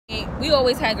we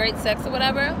always had great sex or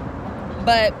whatever,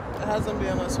 but it hasn't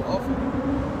been as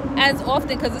often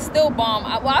because it's still bomb.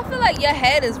 I feel like your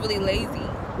head is really lazy.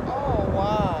 Oh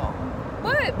wow.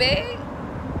 What, babe?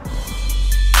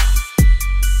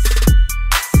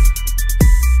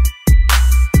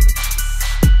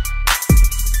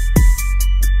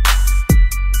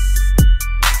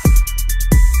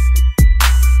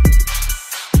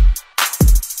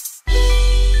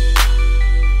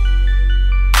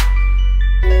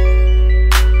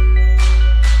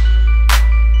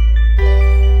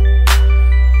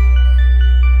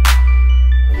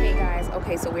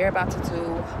 So we're about to do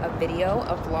a video,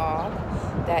 a vlog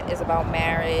that is about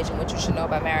marriage and what you should know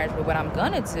about marriage. But what I'm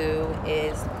gonna do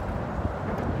is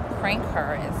prank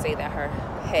her and say that her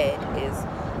head is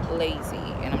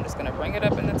lazy, and I'm just gonna bring it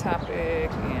up in the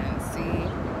topic and see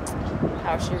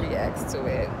how she reacts to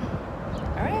it.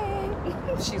 All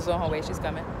right. She's on her way. She's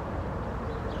coming.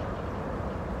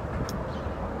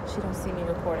 She don't see me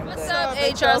recording. What's good.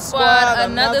 up, HR Squad?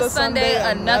 Another Sunday,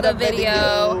 another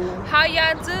video. How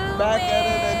y'all doing? Back at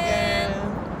it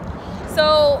again.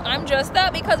 So I'm dressed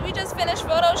up because we just finished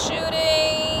photo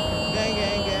shooting. Gang,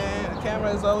 gang, gang. The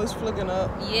camera is always flicking up.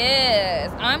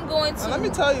 Yes, I'm going to. And let me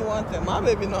tell you one thing. My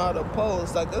baby know how to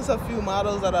pose. Like, there's a few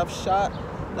models that I've shot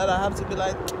that I have to be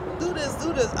like, do this,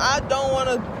 do this. I don't want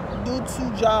to do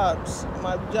two jobs.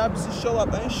 My job is to show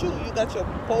up and shoot. You got your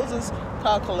poses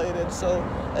calculated, so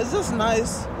it's just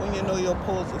nice when you know your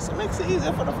poses. It makes it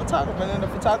easier for the photographer, and then the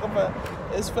photographer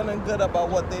is feeling good about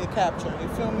what they're capturing. You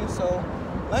feel me? So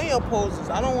learn your poses.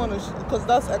 I don't want to, because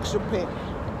that's extra pay.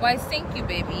 Why, thank you,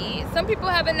 baby. Some people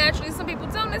have it naturally, some people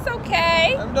don't. It's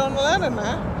okay. If you don't learn it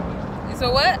now.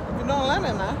 So what? If you don't learn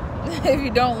it now. If you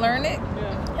don't learn it?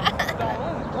 Yeah. If you don't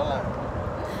learn it, go learn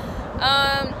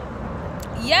it.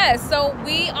 Yeah, so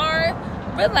we are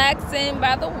relaxing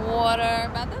by the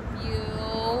water, by the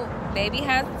view. Baby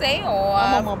has day off.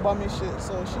 I'm on my bummy shit,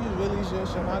 so she's really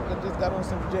just, and I just got on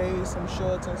some J's, some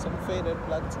shorts, and some faded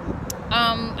black tee.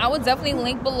 I would definitely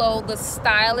link below the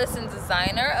stylist and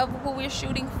designer of who we're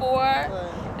shooting for,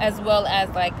 Right. as well as,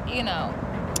 like, you know,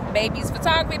 baby's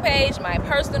photography page, my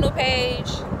personal page,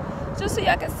 just so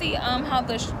y'all can see how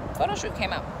the photo shoot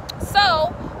came out.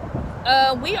 So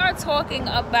we are talking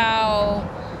about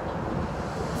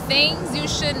things you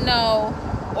should know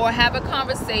or have a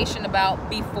conversation about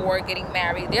before getting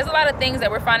married. There's a lot of things that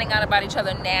we're finding out about each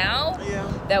other now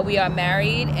that we are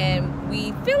married, and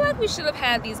we feel like we should have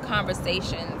had these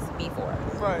conversations before.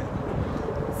 Right.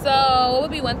 So what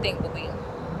would be one thing, Booby?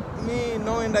 Me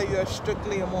knowing that you're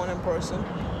strictly a morning person.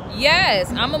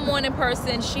 Yes, I'm a morning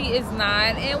person. She is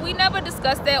not, and we never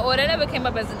discussed that, or that never came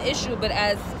up as an issue. But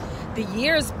as the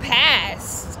years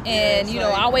passed, and you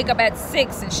know, I wake up at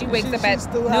 6 and she wakes up at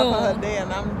still noon. having her day,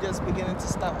 and I'm just beginning to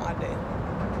start my day.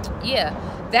 Yeah,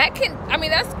 that can, I mean,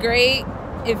 that's great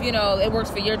if, you know, it works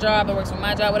for your job, it works for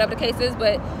my job, whatever the case is.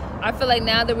 But I feel like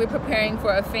now that we're preparing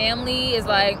for a family, it's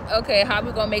like, okay, how are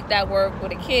we gonna make that work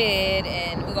with a kid?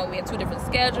 And we're gonna be in 2 different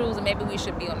schedules, and maybe we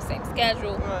should be on the same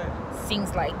schedule. Right.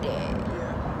 Things like that.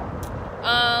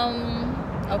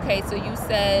 Yeah. Okay, so you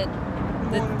said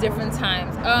the different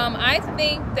times. I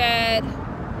think that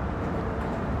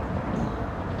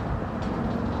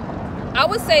I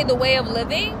would say the way of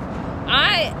living.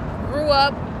 I grew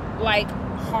up like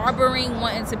harboring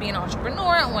wanting to be an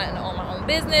entrepreneur, wanting to own my own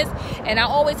business, and I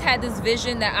always had this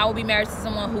vision that I would be married to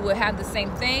someone who would have the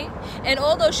same thing. And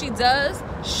although she does,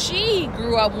 she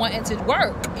grew up wanting to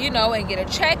work, you know, and get a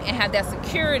check and have that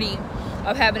security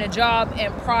of having a job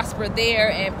and prosper there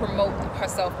and promote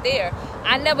herself there.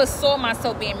 I never saw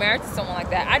myself being married to someone like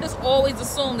that. I just always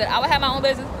assumed that I would have my own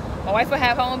business, my wife would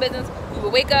have her own business, we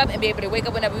would wake up and be able to wake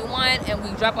up whenever we want, and we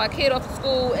drop our kid off to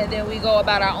school, and then we go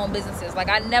about our own businesses. Like,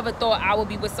 I never thought I would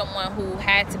be with someone who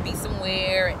had to be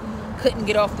somewhere and couldn't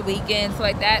get off the weekends,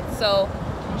 like that. So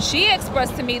she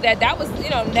expressed to me that that was, you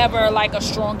know, never like a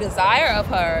strong desire of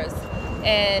hers.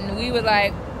 And we were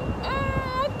like,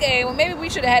 okay, well, maybe we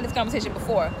should have had this conversation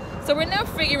before. So we're now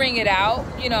figuring it out.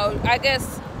 You know, I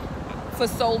guess for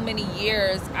so many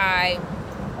years, I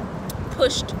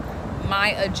pushed my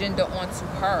agenda onto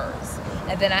hers.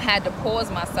 And then I had to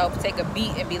pause myself, take a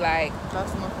beat, and be like,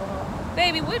 that's not for her.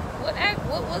 Baby, what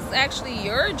was actually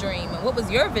your dream? And what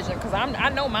was your vision? Because I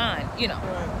know mine, you know.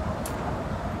 Right.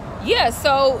 Yeah,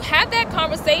 so have that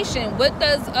conversation. What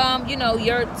does, you know,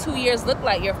 your 2 years look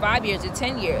like? Your 5 years, your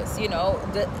 10 years, you know?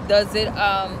 Does it,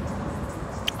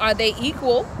 are they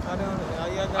equal? Are they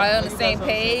on the same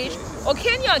page? Or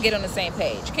can y'all get on the same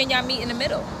page? Can y'all meet in the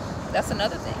middle? That's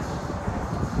another thing.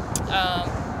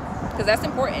 Because that's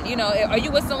important. You know, are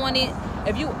you with someone,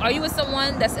 are you with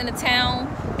someone that's in a town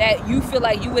that you feel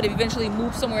like you would eventually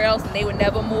move somewhere else and they would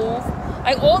never move.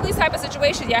 Like all these type of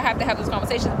situations, y'all have to have those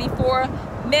conversations before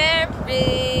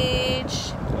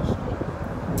marriage.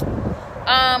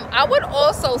 I would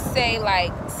also say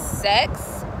like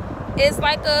sex is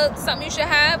like something you should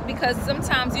have, because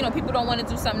sometimes, you know, people don't want to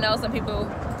do something else and people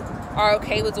are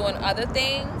okay with doing other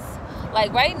things.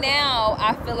 Like right now,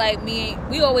 I feel like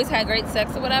we always had great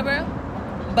sex or whatever,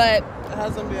 but it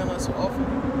hasn't been as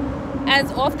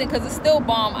often because it's still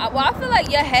bomb. I feel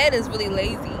like your head is really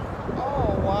lazy.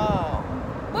 Oh wow.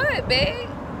 What, babe?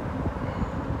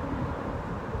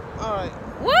 All right.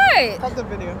 What? Cut the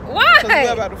video. Why? Because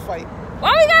we're about to fight.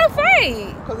 Why we gotta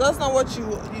fight? Because that's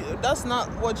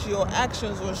not what your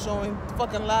actions were showing.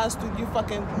 Fucking last week, you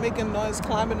fucking making noise,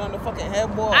 climbing on the fucking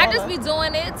headboard. I just be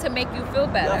doing it to make you feel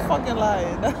better. You're fucking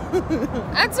lying.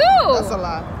 I do. That's a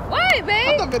lie. Why,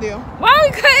 babe? Cut the video. Why are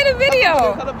we cutting the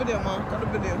video? Cut the video, man. Cut the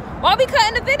video. Why are we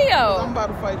cutting the video? I'm about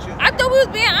to fight you. I thought we was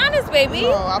being honest, baby.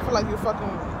 No, I feel like you fucking.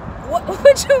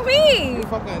 What you mean? You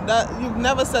fucking you've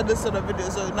never said this to the video,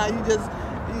 so now you just.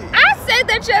 I said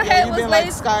that your head was lazy.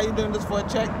 Like Sky, you doing this for a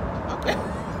check? Okay.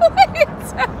 What are you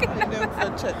talking about? You doing it for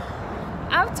a check?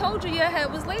 I've told you your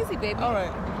head was lazy, baby. All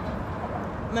right.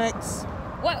 Next.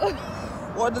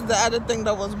 What is the other thing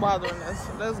that was bothering us?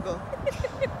 Let's go.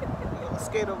 Let's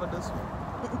skate over this one.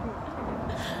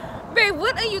 Babe,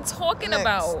 what are you talking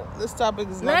about? This topic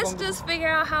is not. Let's just figure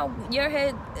out how your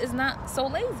head is not so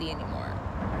lazy anymore.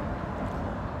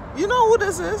 You know who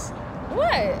this is?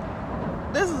 What?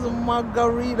 This is a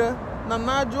margarita. Now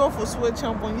I drove for sweat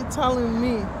champ when you telling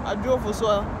me I drove for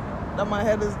sweat that my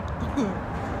head is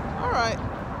Alright.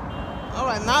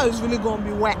 Alright, now it's really gonna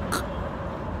be whack.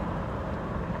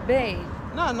 Babe.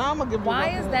 No, now I'm gonna give you. Why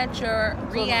is that your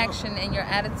reaction and your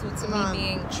attitude to me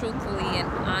being truthfully and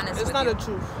honest with you? It's not the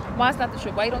truth. Why it's not the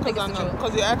truth? Why you don't think it's the truth?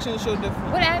 Because your actions show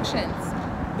different. What actions?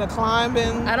 The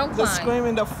climbing, I don't the climb.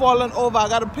 Screaming, the falling over. I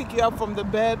gotta pick you up from the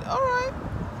bed. Alright.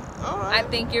 I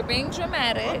think you're being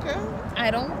dramatic. Okay. I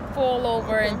don't fall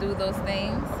over and do those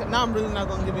things. Now I'm really not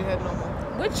gonna give you head no more.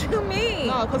 What you mean?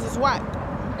 No, because it's whack.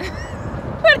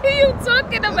 What are you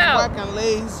talking about? It's whack and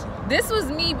lazy. This was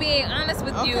me being honest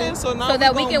with you, so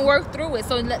that we can work through it.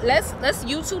 So let's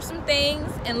YouTube some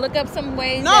things and look up some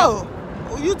ways. No,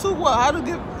 YouTube what? How to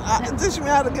give? Teach me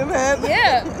how to give head.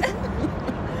 Yeah.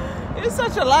 You're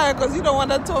such a liar, because you're the one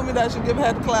that told me that I should give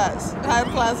head class. Head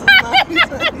class is not.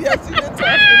 Yes, you did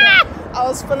tell me that. I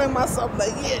was feeling myself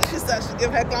like, yeah, she said I should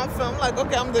give head class. I'm like,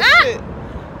 okay, I'm the shit.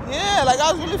 Yeah, like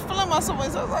I was really feeling myself.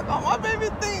 And so I was like, oh, my baby.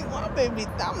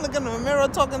 I'm looking in the mirror,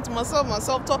 talking to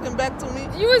myself talking back to me.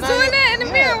 You was doing that in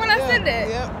the mirror when I said that.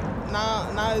 Yeah.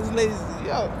 Now it's lazy.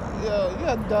 Yo, you're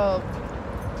a dub.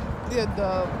 You're a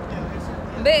dub.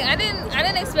 Babe, I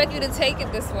didn't expect you to take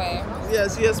it this way.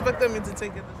 Yes, you expected me to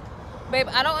take it this way. Babe,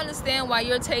 I don't understand why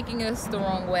you're taking this the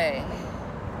wrong way.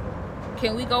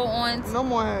 Can we go on? No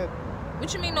more head.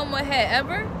 What you mean no more head?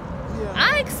 Ever? Yeah.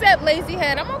 I accept lazy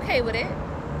head. I'm okay with it.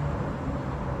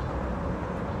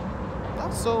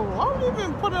 That's so. Why would you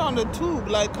even put it on the tube?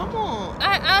 Like, come on.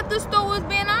 I just thought we was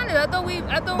being honest. I thought But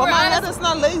we're my honest. head is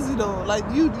not lazy though. Like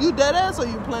you dead ass or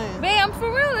you playing? Babe, I'm for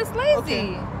real. It's lazy.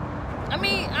 Okay. I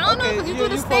mean, I don't know, because you do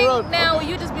this for thing real. now where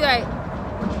you just be like,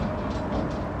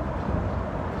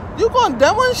 you gonna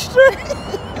demonstrate?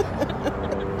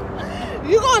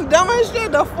 You gonna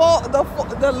demonstrate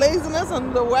the laziness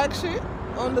and the whack shit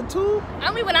on the tube?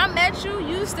 I mean, when I met you,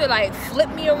 you used to like flip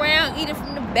me around, eat it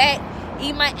from the back,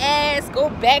 eat my ass, go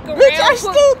back around. Bitch, I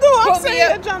still do. I'm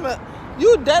saying,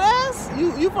 you dead ass?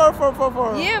 You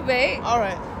for. Yeah, babe. All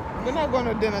right. We're not going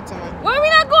to dinner tonight. Why are we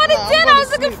not going to dinner? I was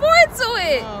looking forward to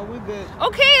it. No, we good.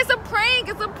 Okay, it's a prank.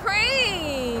 It's a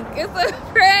prank. It's a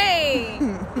prank.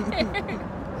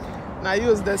 Now you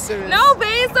was that serious. No,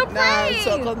 babe, it's a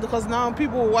prank. Nah, because now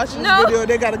people watching this video,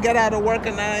 they got to get out of work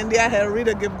and they had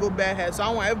Rita give good bad head. So I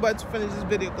want everybody to finish this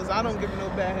video because I don't give no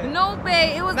bad head. No,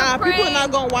 babe, it was a prank. Nah, people are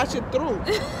not going to watch it through.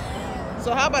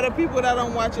 So how about the people that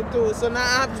don't watch it through? So now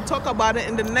I have to talk about it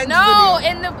in the next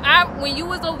video. When you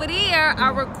was over there, I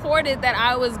recorded that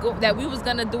that we was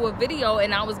gonna do a video,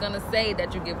 and I was gonna say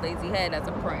that you give lazy head as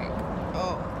a prank.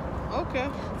 Oh,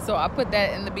 okay. So I put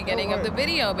that in the beginning of the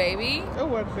video, baby. It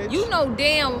worked, bitch. You know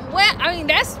damn well. I mean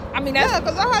that's. Yeah,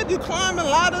 because I had you climbing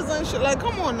ladders and shit. Like,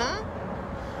 come on now.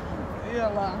 You're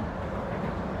a lie.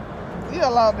 You're a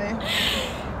lie, man.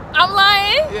 I'm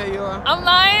lying. Yeah, you are. I'm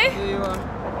lying. Yeah, you are.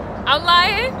 I'm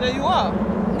lying? Yeah, you are.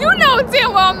 You know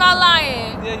damn well I'm not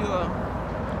lying. Yeah, you are.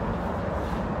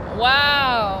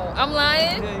 Wow. I'm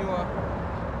lying? Yeah, you are.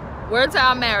 Word to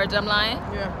our marriage, I'm lying?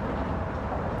 Yeah.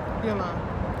 You're lying.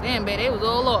 Damn, babe, they was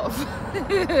all off.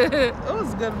 It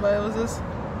was good, but it was just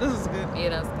This is good. Yeah,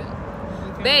 that's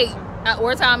good. Babe,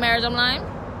 we're talking marriage, I'm lying?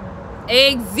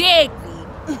 Exactly.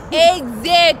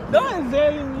 Exactly. Don't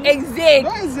exile me. Exactly.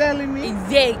 Don't exile me.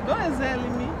 Exactly. Don't exile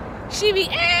me. She be,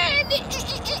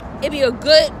 it be a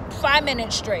good 5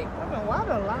 minutes straight. I mean, why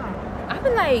the lie? I be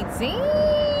like, dang.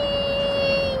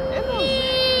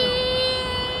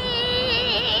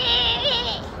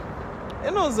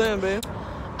 Ain't no zen, babe.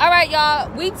 All right, y'all.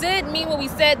 We did mean what we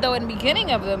said though in the beginning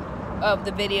of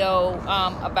the video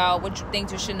about what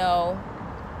things you should know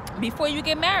before you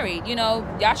get married. You know,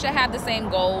 y'all should have the same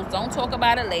goals. Don't talk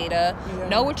about it later. Yeah.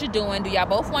 Know what you're doing. Do y'all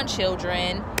both want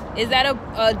children? Is that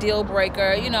a deal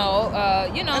breaker? You know.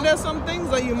 And there's some things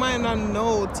that you might not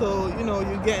know till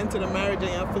you get into the marriage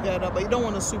and you figure it out. But you don't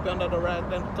want to sweep it under the rag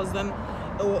then, because then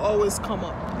it will always come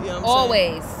up. You know what I'm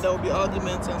always saying? There will be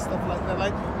arguments and stuff like that.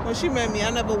 Like when she met me, I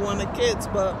never wanted kids,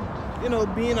 but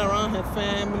being around her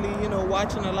family,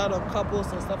 watching a lot of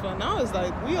couples and stuff like that. Now it's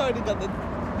like we already got the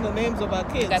names of our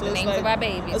kids. We got the names of our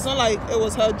babies. It's not like it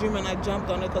was her dream and I jumped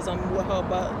on it because I'm with her,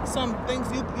 but some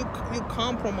things you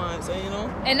compromise,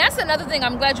 And that's another thing.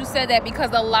 I'm glad you said that,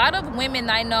 because a lot of women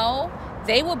I know,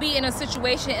 they will be in a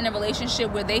situation, in a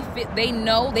relationship where they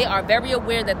know, they are very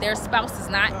aware that their spouse is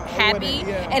not happy,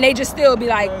 and they just still be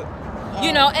like,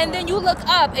 and then you look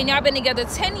up and y'all been together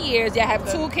 10 years, y'all have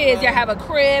 2 kids, y'all have a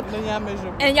crib,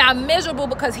 and y'all miserable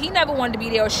because he never wanted to be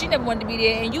there or she never wanted to be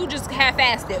there, and you just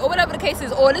half-assed it, or whatever the case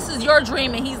is, or this is your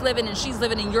dream and he's living and she's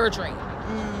living in your dream.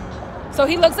 So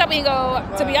he looks up and he go,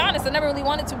 to be honest, I never really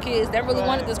wanted 2 kids, never really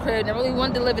wanted this crib, never really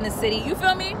wanted to live in the city. You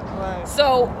feel me? Right.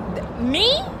 So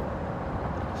me,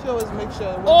 she always makes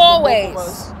sure it works always. for both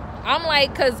of us. I'm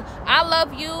like, because I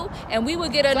love you, and we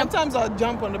would get a... Sometimes I'll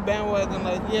jump on the bandwagon,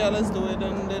 like, yeah, let's do it,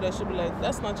 and then she'll be like,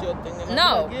 that's not your thing. And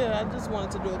no. Like, yeah, I just wanted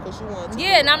to do it because you wanted to.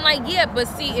 Yeah, and I'm like, yeah, but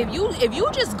see, if you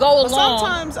just go but along...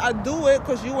 Sometimes I do it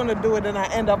because you want to do it, and I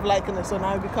end up liking it, so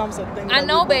now it becomes a thing. I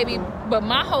know, baby, but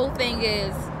my whole thing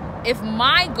is, if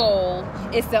my goal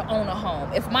is to own a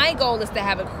home, if my goal is to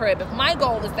have a crib, if my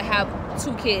goal is to have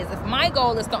 2 kids, if my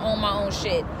goal is to own my own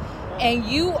shit, and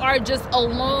you are just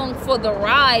along for the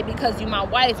ride because you're my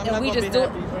wife, and we just do it.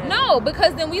 Right? No,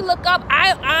 because then we look up,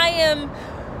 I am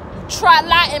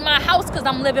trot-lot in my house because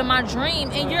I'm living my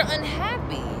dream, and you're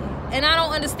unhappy. And I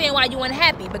don't understand why you're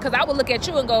unhappy, because I would look at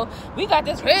you and go, we got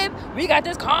this crib, we got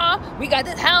this car, we got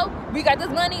this house, we got this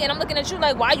money, and I'm looking at you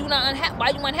like, why you not unhappy? Why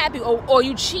you unhappy? Or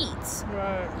you cheat?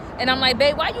 Right. And I'm like,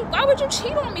 babe, why would you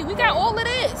cheat on me? We got all of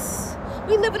this.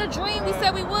 We live in a dream. We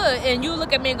said we would. And you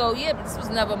look at me and go, yeah, but this was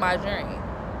never my dream.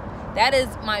 That is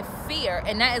my fear.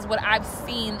 And that is what I've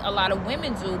seen a lot of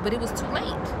women do. But it was too late.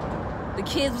 The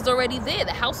kids was already there.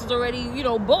 The house was already,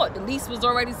 bought. The lease was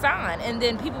already signed. And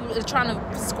then people is trying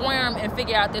to squirm and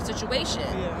figure out their situation.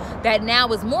 Yeah. That now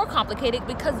is more complicated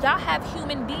because y'all have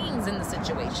human beings in the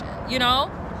situation,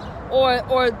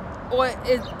 Or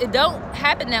it don't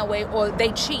happen that way, or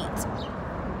they cheat.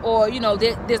 Or,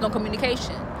 there's no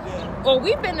communication. Or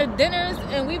we've been to dinners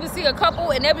and we would see a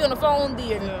couple and they'll be on the phone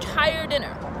the entire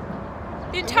dinner.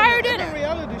 The entire dinner. Even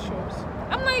reality shows.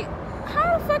 I'm like,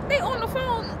 how the fuck they on the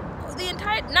phone the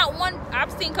entire... Not one...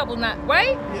 I've seen couples not...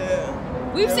 Right?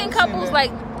 Yeah. We've seen couples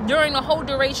like during the whole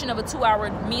duration of a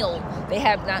 2-hour meal, they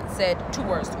have not said 2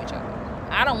 words to each other.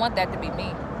 I don't want that to be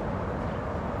me.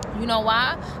 You know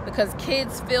why? Because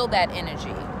kids feel that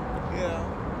energy. Yeah.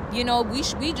 We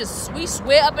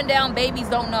swear up and down babies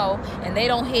don't know, and they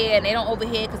don't hear and they don't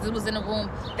overhear because it was in the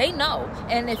room. They know,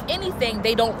 and if anything,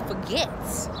 they don't forget.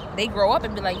 They grow up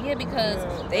and be like, yeah,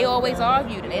 because they always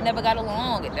argued and they never got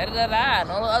along and and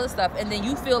all the other stuff. And then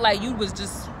you feel like you was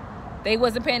just, they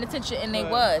wasn't paying attention, and they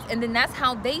was. And then that's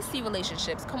how they see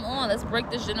relationships. Come on, let's break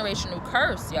this generational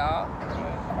curse, y'all.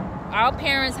 Our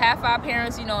parents, half our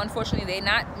parents, unfortunately, they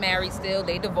not married still.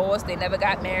 They divorced. They never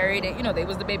got married. And, they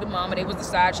was the baby mama. They was the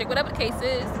side chick. Whatever the case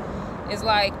is, it's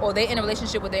like, or they in a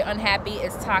relationship where they're unhappy.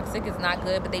 It's toxic. It's not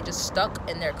good. But they just stuck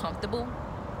and they're comfortable.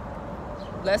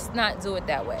 Let's not do it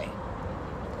that way.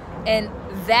 And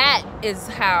that is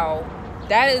how,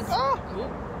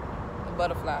 a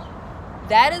butterfly.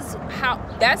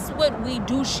 That's what we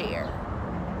do share.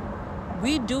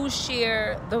 We do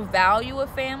share the value of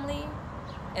family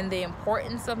and the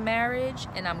importance of marriage,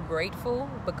 and I'm grateful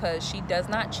because she does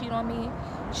not cheat on me.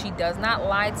 She does not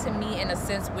lie to me in a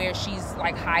sense where she's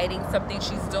like hiding something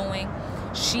she's doing.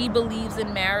 She believes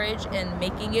in marriage and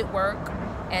making it work,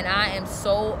 and I am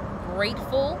so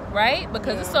grateful, right?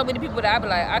 Because there's so many people that I be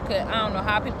like, I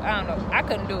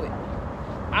couldn't do it.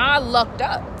 I lucked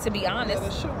up, to be honest. Yeah,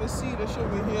 the shit we see, the shit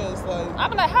we hear is like, I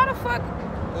be like, how the fuck?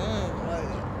 Damn, like,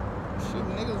 shit,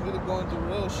 niggas really going through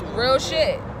real shit. Real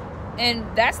shit. And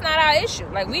that's not our issue.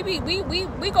 Like, we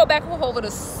go back and forth over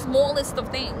the smallest of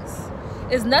things.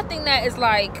 It's nothing that is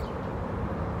like,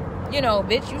 you know,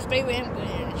 bitch, you stay with him,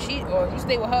 or you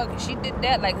stay with her because she did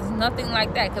that. Like, it's nothing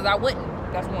like that, because I wouldn't.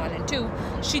 That's one. And two,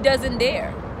 she doesn't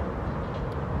dare.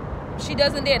 She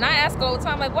doesn't dare. And I ask her all the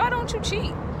time, like, why don't you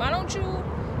cheat? Why don't you?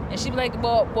 And she be like,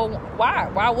 well, why?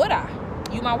 Why would I?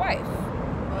 You my wife.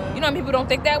 You know how people don't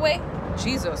think that way?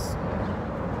 Jesus.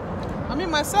 I mean,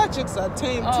 my side chicks are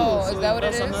tame too. Oh, so is that what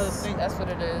it is? Another thing. That's what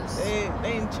it is. They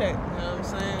ain't checked. You know what I'm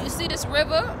saying? You see this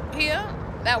river here?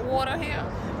 That water here?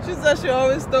 She said she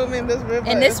always throw me in this river.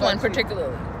 In this one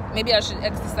particularly. Maybe I should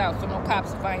exit this out so no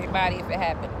cops will find your body if it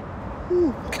happened.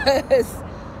 Because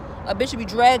a bitch would be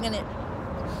dragging it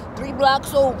 3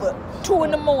 blocks over, 2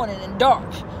 in the morning and dark.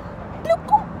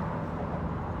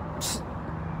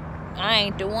 I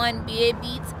ain't the one,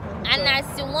 baby. I'm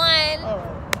not the one.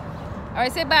 All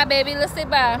right, say bye, baby. Let's say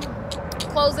bye.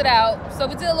 Close it out. So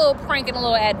we did a little prank and a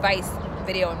little advice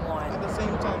video in one. At the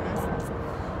same time, man.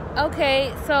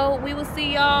 Okay, so we will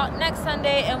see y'all next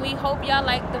Sunday, and we hope y'all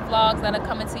like the vlogs that are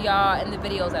coming to y'all and the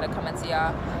videos that are coming to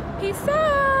y'all. Peace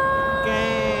out.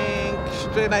 Gang,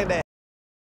 straight like that.